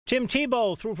Tim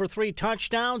Tebow threw for 3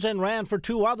 touchdowns and ran for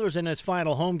 2 others in his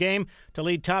final home game to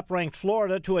lead top-ranked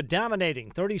Florida to a dominating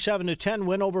 37-10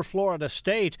 win over Florida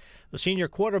State. The senior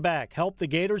quarterback helped the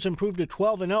Gators improve to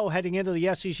 12-0 heading into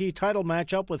the SEC title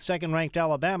matchup with second-ranked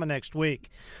Alabama next week.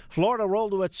 Florida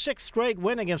rolled to its 6th straight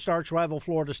win against arch-rival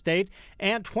Florida State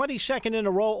and 22nd in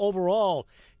a row overall.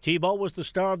 Tebow was the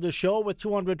star of the show with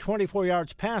 224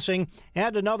 yards passing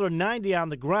and another 90 on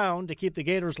the ground to keep the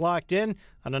Gators locked in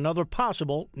on another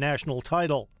possible national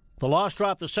title. The loss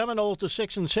dropped the Seminoles to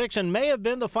 6-6 and may have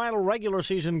been the final regular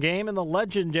season game in the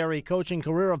legendary coaching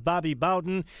career of Bobby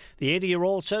Bowden. The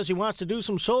 80-year-old says he wants to do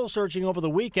some soul-searching over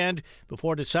the weekend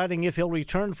before deciding if he'll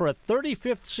return for a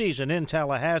 35th season in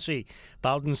Tallahassee.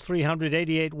 Bowden's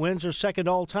 388 wins are second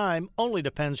all-time, only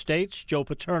to Penn State's Joe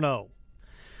Paterno.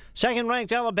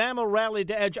 Second-ranked Alabama rallied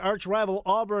to edge arch-rival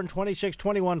Auburn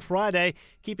 26-21 Friday,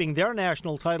 keeping their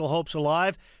national title hopes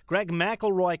alive. Greg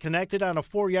McElroy connected on a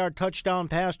 4-yard touchdown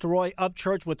pass to Roy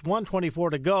Upchurch with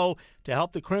 1:24 to go to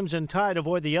help the Crimson Tide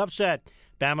avoid the upset.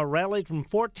 Bama rallied from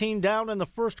 14 down in the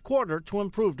first quarter to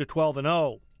improve to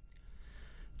 12-0.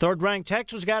 Third-ranked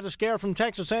Texas got a scare from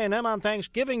Texas A&M on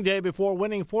Thanksgiving Day before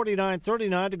winning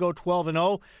 49-39 to go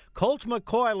 12-0. Colt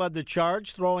McCoy led the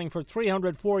charge, throwing for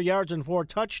 304 yards and 4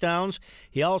 touchdowns.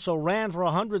 He also ran for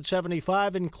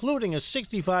 175, including a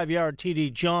 65-yard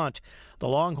TD jaunt. The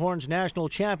Longhorns' national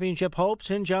championship hopes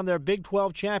hinge on their Big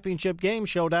 12 championship game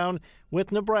showdown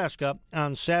with Nebraska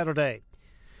on Saturday.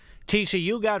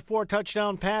 TCU got 4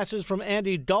 touchdown passes from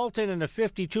Andy Dalton in a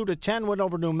 52-10 win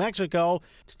over New Mexico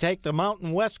to take the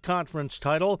Mountain West Conference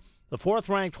title. The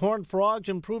 4th-ranked Horned Frogs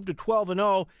improved to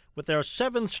 12-0 with their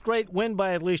 7th straight win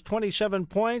by at least 27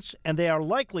 points, and they are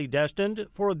likely destined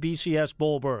for a BCS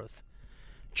bowl berth.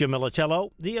 Jim Militello,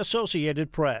 The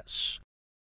Associated Press.